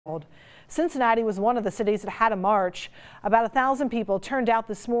Cincinnati was one of the cities that had a march. About 1,000 people turned out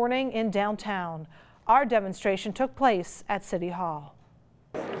this morning in downtown. Our demonstration took place at City Hall.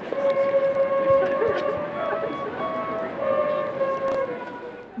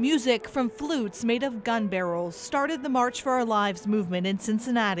 Music from flutes made of gun barrels started the March for Our Lives movement in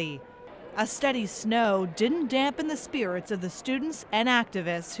Cincinnati. A steady snow didn't dampen the spirits of the students and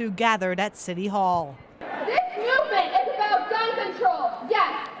activists who gathered at City Hall. This movement is about gun control,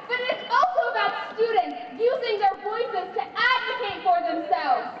 yes, but it's also about students using their voices to advocate for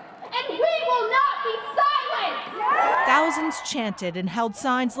themselves. And we will not be silenced! Thousands chanted and held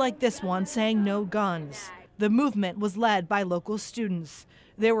signs like this one saying no guns. The movement was led by local students.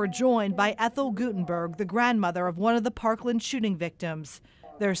 They were joined by Ethel Guttenberg, the grandmother of one of the Parkland shooting victims.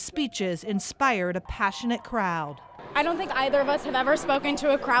 Their speeches inspired a passionate crowd. I don't think either of us have ever spoken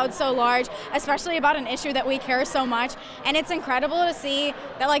to a crowd so large, especially about an issue that we care so much. And it's incredible to see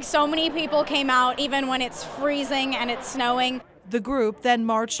that so many people came out even when it's freezing and it's snowing. The group then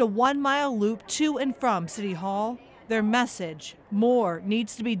marched a 1-mile loop to and from City Hall. Their message: more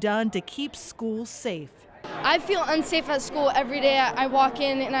needs to be done to keep schools safe. I feel unsafe at school every day. I walk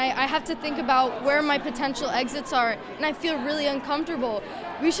in and I have to think about where my potential exits are, and I feel really uncomfortable.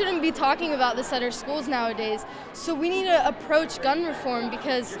 We shouldn't be talking about this at our schools nowadays, so we need to approach gun reform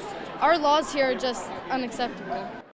because our laws here are just unacceptable.